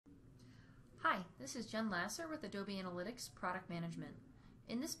Hi, this is Jen Lasser with Adobe Analytics Product Management.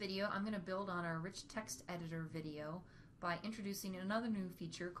 In this video, I'm going to build on our rich text editor video by introducing another new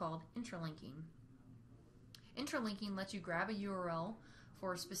feature called Intra-linking. Intra-linking lets you grab a URL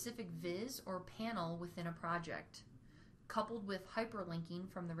for a specific viz or panel within a project. Coupled with hyperlinking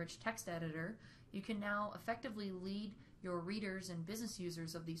from the rich text editor, you can now effectively lead your readers and business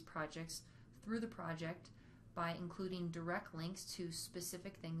users of these projects through the project by including direct links to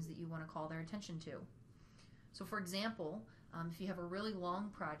specific things that you want to call their attention to. So for example, if you have a really long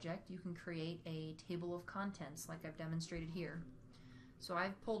project, you can create a table of contents like I've demonstrated here. So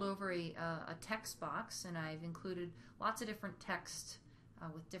I've pulled over a text box and I've included lots of different text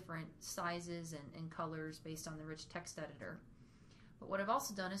with different sizes and colors based on the rich text editor. But what I've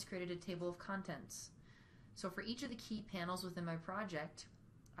also done is created a table of contents. So for each of the key panels within my project,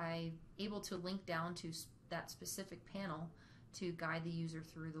 I'm able to link down to that specific panel to guide the user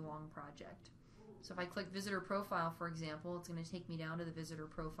through the long project. So if I click Visitor Profile, for example, it's going to take me down to the Visitor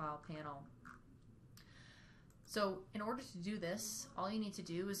Profile panel. So in order to do this, all you need to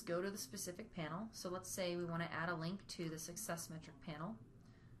do is go to the specific panel. So let's say we want to add a link to the Success Metric panel.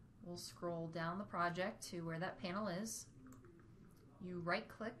 We'll scroll down the project to where that panel is. You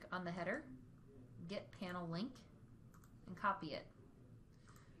right-click on the header, Get Panel Link, and copy it.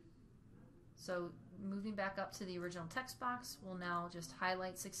 So moving back up to the original text box, we'll now just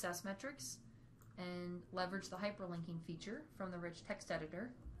highlight Success Metrics and leverage the hyperlinking feature from the rich text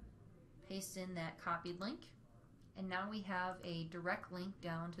editor, paste in that copied link, and now we have a direct link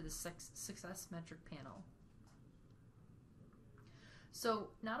down to the Success Metric panel. So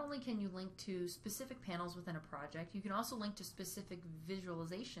not only can you link to specific panels within a project, you can also link to specific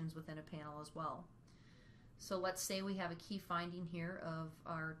visualizations within a panel as well. So let's say we have a key finding here of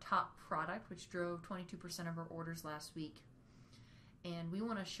our top product, which drove 22% of our orders last week. And we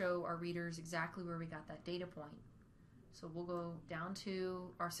want to show our readers exactly where we got that data point. So we'll go down to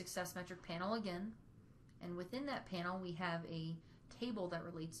our Success Metric panel again. And within that panel, we have a table that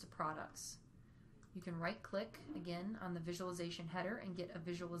relates to products. You can right-click again on the visualization header and get a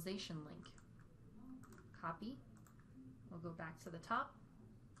visualization link. Copy. We'll go back to the top.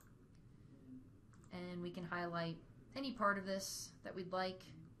 And we can highlight any part of this that we'd like.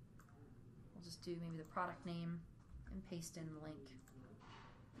 We'll just do maybe the product name and paste in the link.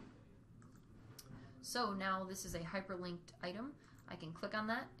 So now this is a hyperlinked item. I can click on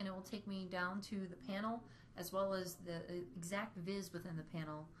that and it will take me down to the panel as well as the exact viz within the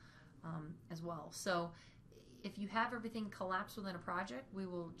panel as well. So if you have everything collapsed within a project, we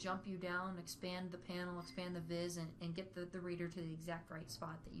will jump you down, expand the panel, expand the viz, and get the reader to the exact right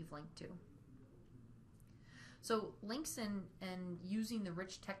spot that you've linked to. So links and using the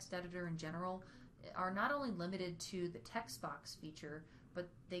rich text editor in general are not only limited to the text box feature, but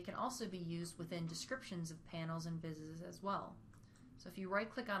they can also be used within descriptions of panels and vizes as well. So if you right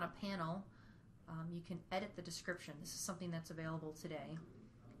click on a panel, you can edit the description. This is something that's available today,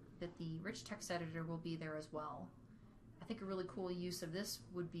 that the rich text editor will be there as well. I think a really cool use of this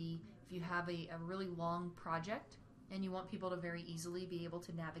would be if you have a really long project and you want people to very easily be able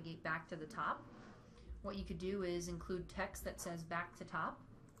to navigate back to the top. What you could do is include text that says back to top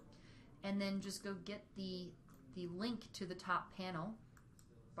and then just go get the link to the top panel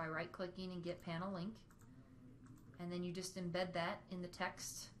by right-clicking and get panel link, and then you just embed that in the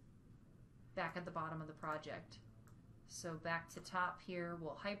text back at the bottom of the project. So back to top here,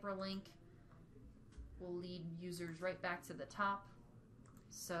 we'll hyperlink, we'll lead users right back to the top,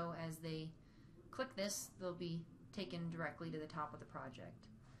 so as they click this, they'll be taken directly to the top of the project.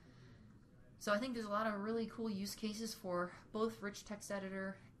 So I think there's a lot of really cool use cases for both rich text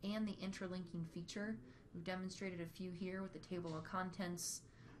editor and the intralinking feature. We've demonstrated a few here with the table of contents,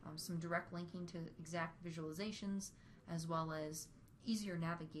 some direct linking to exact visualizations, as well as easier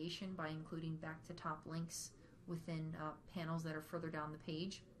navigation by including back to top links within panels that are further down the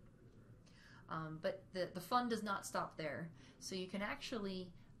page. But the fun does not stop there. So you can actually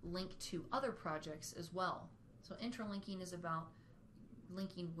link to other projects as well. So intralinking is about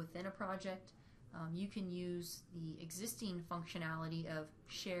linking within a project. You can use the existing functionality of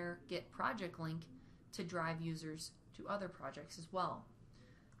share get project link to drive users to other projects as well.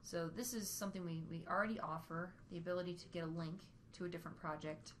 So this is something we already offer, the ability to get a link to a different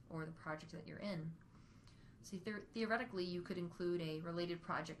project or the project that you're in. So theoretically you could include a related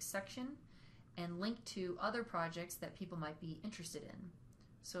project section and link to other projects that people might be interested in.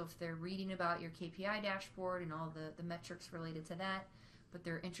 So if they're reading about your KPI dashboard and all the metrics related to that, but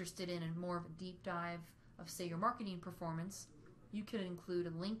they're interested in more of a deep dive of, say, your marketing performance, you could include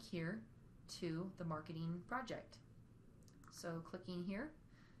a link here to the marketing project. So clicking here,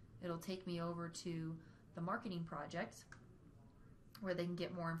 it'll take me over to the marketing project where they can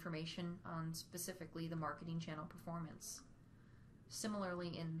get more information on specifically the marketing channel performance.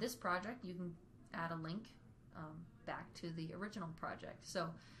 Similarly, in this project, you can add a link back to the original project. So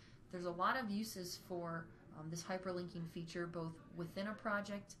there's a lot of uses for this hyperlinking feature, both within a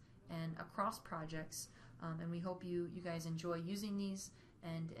project and across projects. And we hope you guys enjoy using these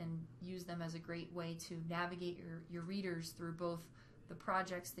and use them as a great way to navigate your readers through both the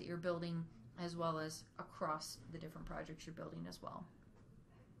projects that you're building as well as across the different projects you're building as well.